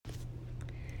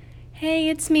Hey,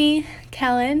 it's me,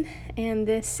 Kellen, and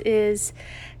this is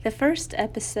the first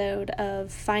episode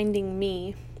of Finding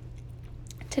Me.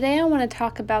 Today I want to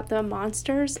talk about the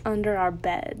monsters under our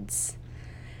beds.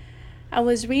 I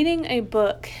was reading a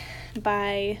book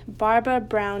by Barbara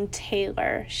Brown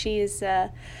Taylor. She is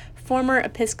a former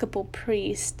Episcopal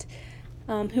priest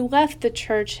who left the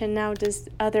church and now does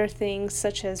other things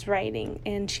such as writing.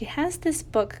 And she has this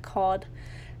book called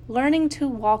Learning to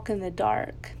Walk in the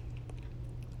Dark.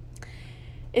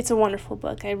 It's a wonderful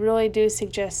book. I really do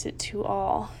suggest it to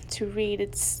all to read.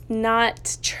 It's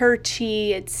not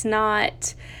churchy. It's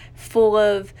not full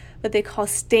of what they call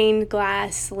stained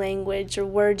glass language or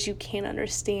words you can't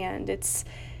understand. It's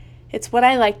what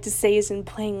I like to say is in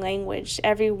plain language.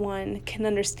 Everyone can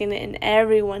understand it and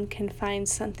everyone can find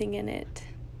something in it.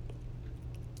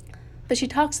 But she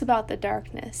talks about the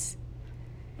darkness.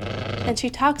 And she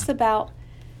talks about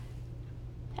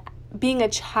being a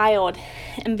child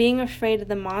and being afraid of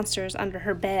the monsters under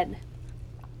her bed,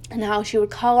 and how she would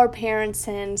call her parents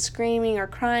in screaming or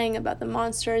crying about the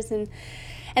monsters, and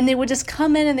they would just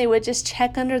come in and they would just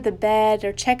check under the bed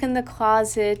or check in the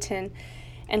closet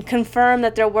and confirm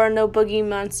that there were no boogie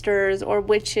monsters or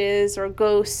witches or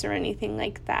ghosts or anything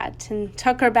like that, and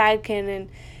tuck her back in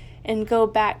and go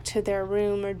back to their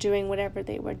room or doing whatever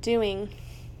they were doing.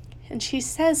 And she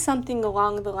says something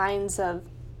along the lines of,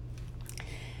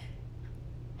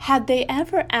 had they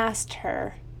ever asked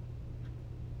her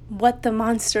what the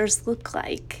monsters look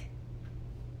like,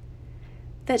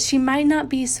 that she might not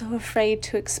be so afraid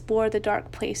to explore the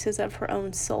dark places of her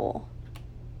own soul.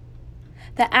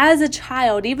 That as a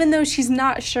child, even though she's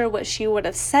not sure what she would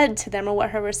have said to them or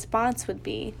what her response would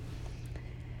be,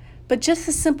 but just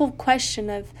a simple question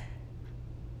of,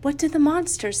 what do the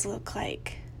monsters look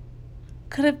like,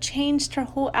 could have changed her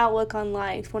whole outlook on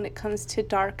life when it comes to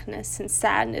darkness and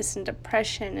sadness and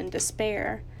depression and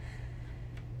despair.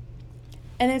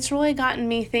 And it's really gotten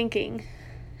me thinking,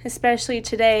 especially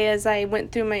today as I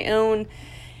went through my own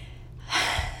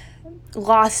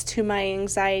loss to my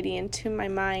anxiety and to my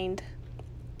mind.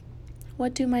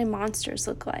 What do my monsters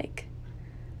look like?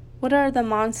 What are the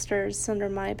monsters under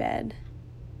my bed?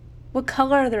 What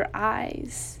color are their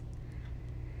eyes?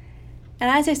 And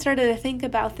as I started to think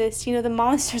about this, the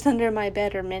monsters under my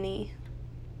bed are many.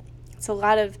 It's a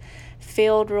lot of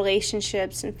failed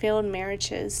relationships and failed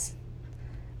marriages.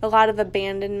 A lot of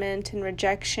abandonment and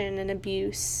rejection and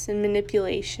abuse and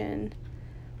manipulation.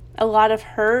 A lot of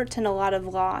hurt and a lot of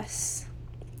loss.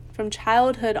 From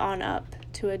childhood on up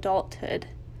to adulthood.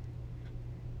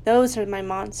 Those are my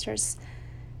monsters.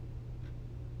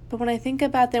 But when I think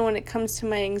about them when it comes to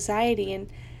my anxiety and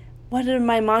what are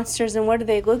my monsters and what do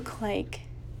they look like?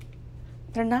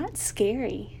 They're not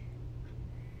scary.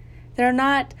 They're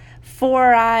not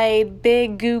four-eyed,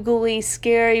 big, googly,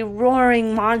 scary,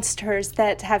 roaring monsters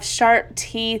that have sharp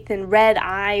teeth and red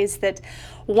eyes that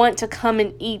want to come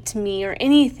and eat me or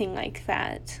anything like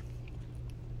that.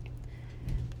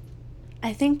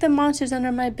 I think the monsters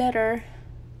under my bed are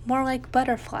more like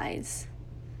butterflies.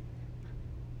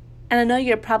 And I know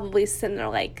you're probably sitting there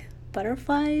like,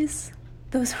 butterflies?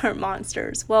 Those aren't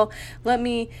monsters. Well, let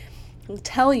me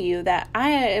tell you that I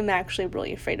am actually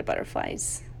really afraid of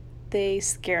butterflies. They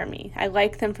scare me. I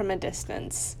like them from a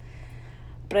distance.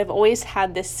 But I've always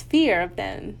had this fear of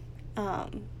them.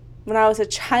 When I was a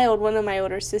child, one of my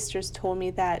older sisters told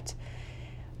me that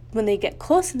when they get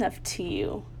close enough to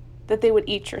you, that they would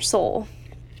eat your soul.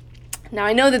 Now,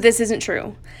 I know that this isn't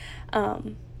true.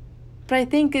 But I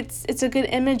think it's a good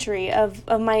imagery of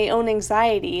my own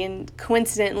anxiety and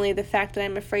coincidentally the fact that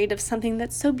I'm afraid of something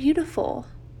that's so beautiful.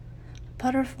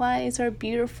 Butterflies are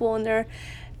beautiful and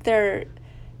they're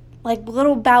like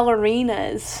little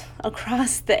ballerinas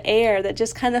across the air that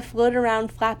just kind of float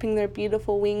around flapping their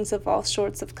beautiful wings of all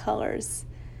sorts of colors.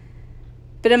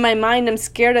 But in my mind, I'm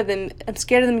scared of them. I'm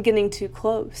scared of them getting too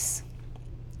close.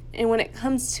 And when it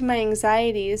comes to my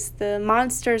anxieties, the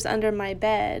monsters under my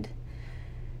bed,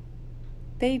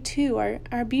 they too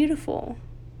are beautiful.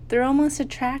 They're almost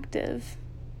attractive.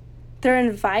 They're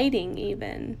inviting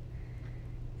even.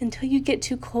 Until you get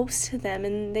too close to them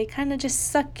and they kind of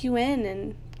just suck you in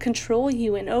and control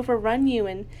you and overrun you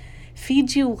and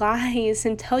feed you lies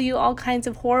and tell you all kinds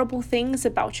of horrible things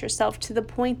about yourself to the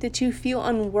point that you feel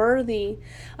unworthy,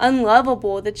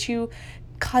 unlovable, that you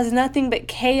cause nothing but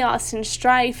chaos and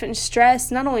strife and stress,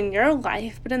 not only in your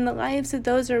life, but in the lives of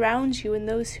those around you and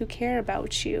those who care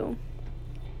about you.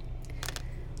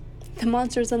 The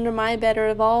monsters under my bed are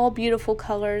of all beautiful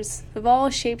colors, of all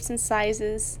shapes and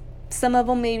sizes. Some of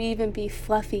them may even be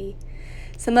fluffy.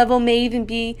 Some of them may even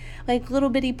be like little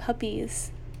bitty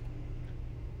puppies.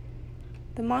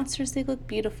 The monsters, they look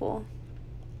beautiful.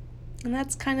 And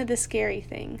that's kind of the scary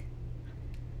thing,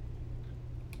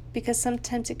 because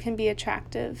sometimes it can be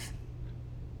attractive.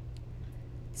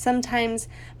 Sometimes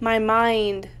my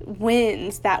mind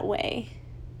wins that way.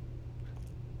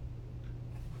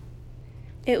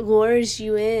 It lures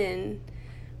you in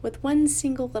with one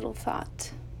single little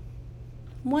thought,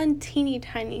 one teeny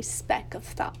tiny speck of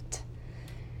thought.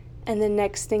 And the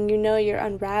next thing you know, you're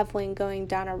unraveling, going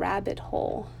down a rabbit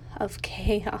hole of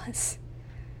chaos.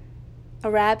 A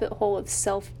rabbit hole of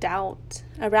self-doubt.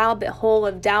 A rabbit hole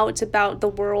of doubt about the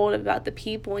world, about the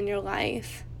people in your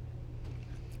life.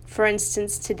 For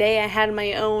instance, today I had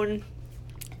my own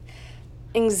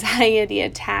anxiety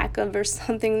attack over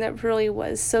something that really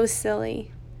was so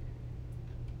silly.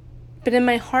 But in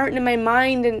my heart and in my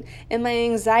mind and in my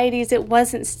anxieties, it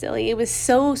wasn't silly. It was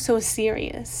so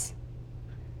serious.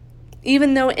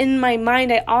 Even though in my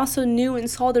mind I also knew and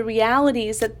saw the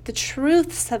realities, that the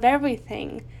truths of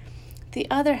everything, the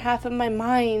other half of my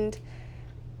mind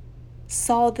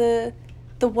saw the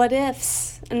what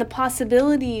ifs and the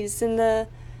possibilities and the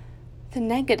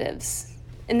negatives.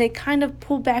 And they kind of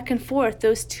pull back and forth,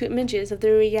 those two images of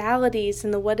the realities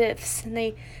and the what ifs. And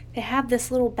they have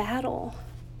this little battle.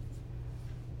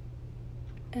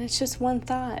 And it's just one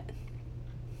thought.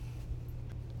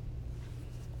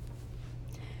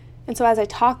 And so as I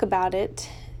talk about it,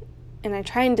 and I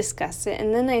try and discuss it,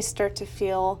 and then I start to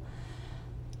feel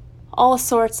all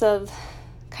sorts of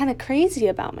kind of crazy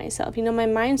about myself. My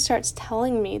mind starts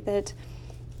telling me that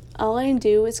all I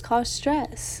do is cause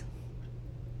stress.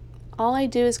 All I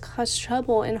do is cause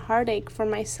trouble and heartache for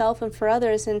myself and for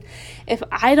others. And if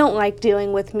I don't like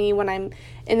dealing with me when I'm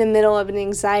in the middle of an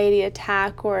anxiety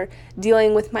attack or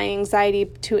dealing with my anxiety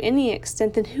to any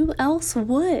extent, then who else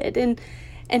would? And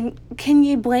can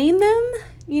you blame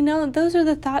them? Those are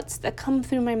the thoughts that come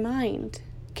through my mind.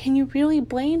 Can you really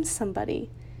blame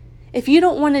somebody? If you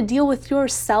don't want to deal with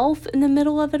yourself in the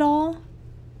middle of it all,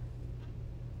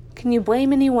 can you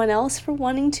blame anyone else for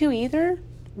wanting to either?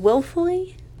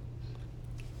 Willfully?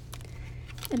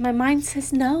 And my mind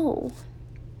says no.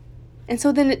 And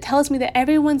so then it tells me that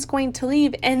everyone's going to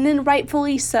leave, and then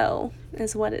rightfully so,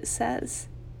 is what it says.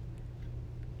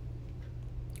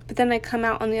 But then I come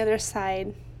out on the other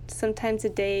side, sometimes a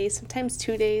day, sometimes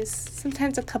 2 days,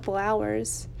 sometimes a couple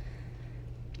hours.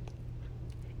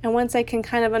 And once I can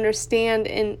kind of understand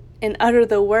and utter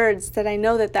the words that I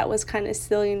know that was kind of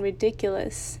silly and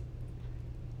ridiculous,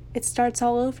 it starts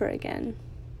all over again.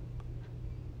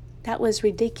 That was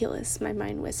ridiculous, my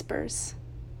mind whispers.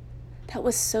 That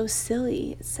was so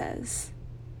silly, it says.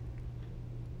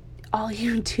 All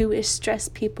you do is stress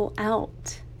people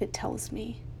out, it tells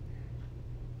me,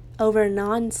 over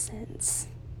nonsense.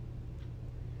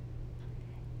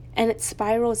 And it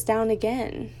spirals down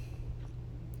again.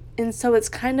 And so it's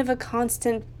kind of a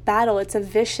constant battle. It's a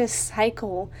vicious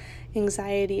cycle,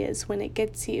 anxiety is, when it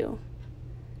gets you.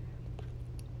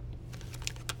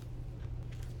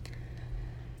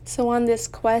 So on this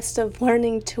quest of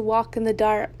learning to walk in the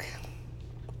dark,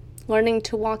 learning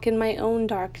to walk in my own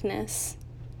darkness,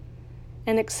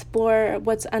 and explore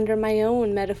what's under my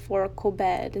own metaphorical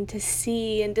bed, and to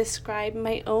see and describe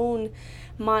my own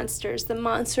monsters, the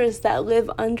monsters that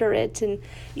live under it, and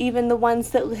even the ones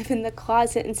that live in the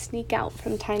closet and sneak out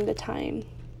from time to time,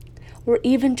 or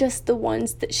even just the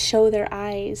ones that show their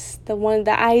eyes,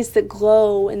 the eyes that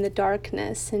glow in the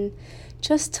darkness, and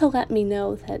just to let me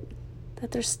know that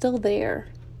they're still there,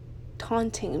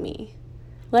 taunting me,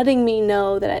 letting me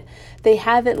know that they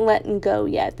haven't let go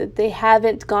yet, that they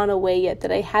haven't gone away yet,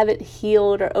 that I haven't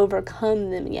healed or overcome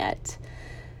them yet.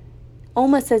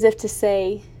 Almost as if to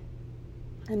say,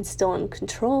 I'm still in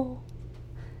control,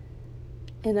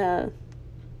 in a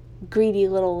greedy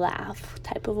little laugh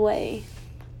type of way.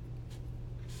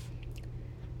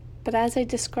 But as I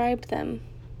describe them,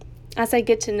 as I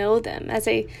get to know them, as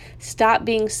I stop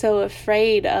being so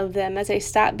afraid of them, as I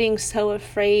stop being so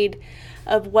afraid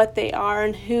of what they are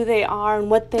and who they are and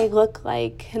what they look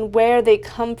like and where they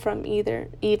come from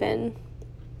even,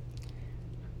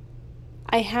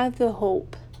 I have the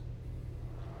hope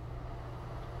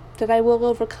that I will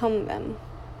overcome them.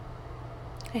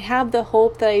 I have the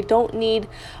hope that I don't need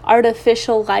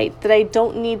artificial light, that I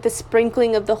don't need the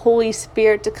sprinkling of the Holy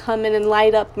Spirit to come in and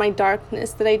light up my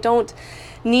darkness, that I don't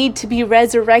need to be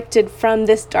resurrected from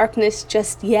this darkness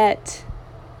just yet.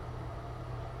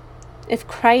 If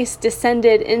Christ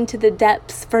descended into the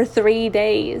depths for 3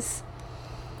 days,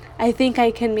 I think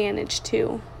I can manage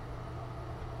to.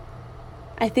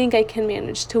 I think I can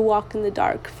manage to walk in the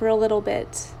dark for a little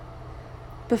bit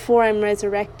before I'm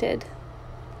resurrected.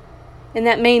 And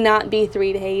that may not be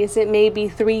 3 days, it may be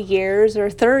 3 years or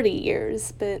 30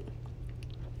 years, but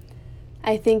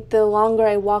I think the longer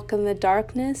I walk in the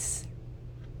darkness,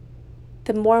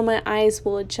 the more my eyes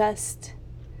will adjust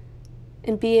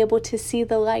and be able to see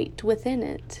the light within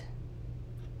it.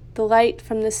 The light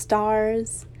from the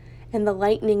stars and the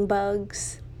lightning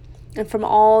bugs, and from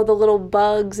all the little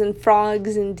bugs and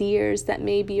frogs and deers that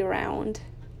may be around.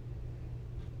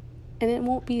 And it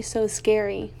won't be so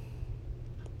scary.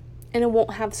 And it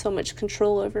won't have so much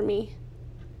control over me.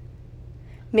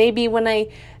 Maybe when I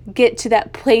get to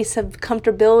that place of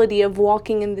comfortability of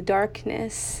walking in the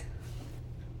darkness,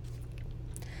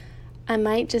 I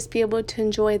might just be able to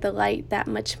enjoy the light that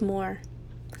much more.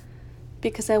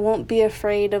 Because I won't be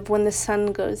afraid of when the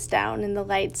sun goes down and the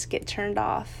lights get turned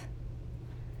off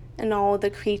and all the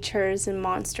creatures and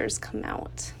monsters come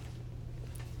out.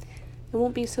 It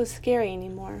won't be so scary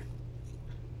anymore.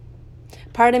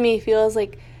 Part of me feels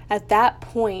like at that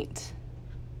point,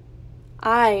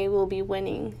 I will be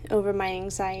winning over my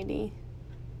anxiety.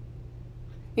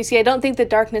 You see, I don't think the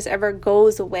darkness ever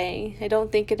goes away. I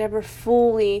don't think it ever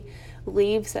fully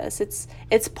leaves us.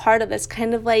 It's part of us,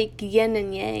 kind of like yin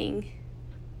and yang.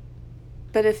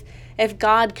 But if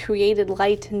God created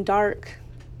light and dark,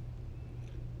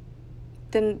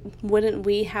 then wouldn't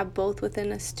we have both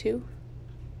within us too?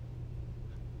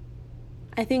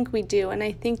 I think we do, and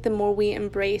I think the more we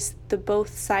embrace the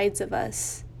both sides of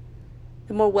us,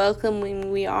 the more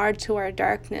welcoming we are to our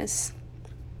darkness,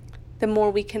 the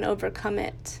more we can overcome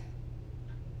it,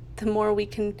 the more we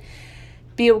can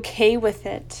be okay with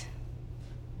it.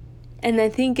 And I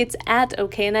think it's at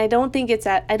okay, and I don't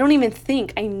even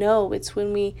think, I know it's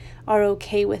when we are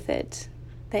okay with it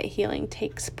that healing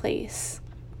takes place.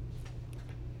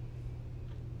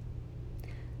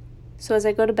 So as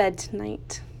I go to bed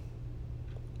tonight,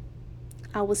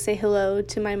 I will say hello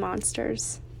to my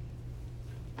monsters.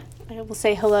 I will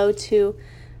say hello to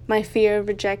my fear of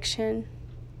rejection.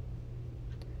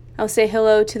 I'll say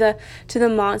hello to the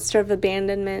monster of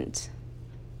abandonment.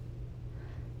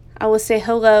 I will say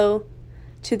hello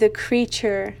to the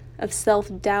creature of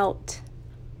self-doubt,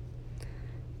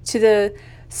 to the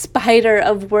spider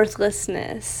of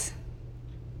worthlessness,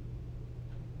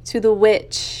 to the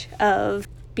witch of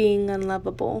being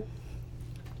unlovable.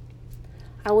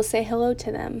 I will say hello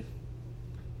to them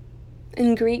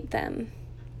and greet them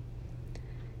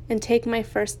and take my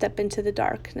first step into the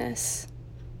darkness,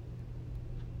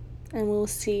 and we'll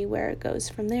see where it goes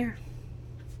from there.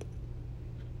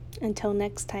 Until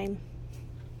next time.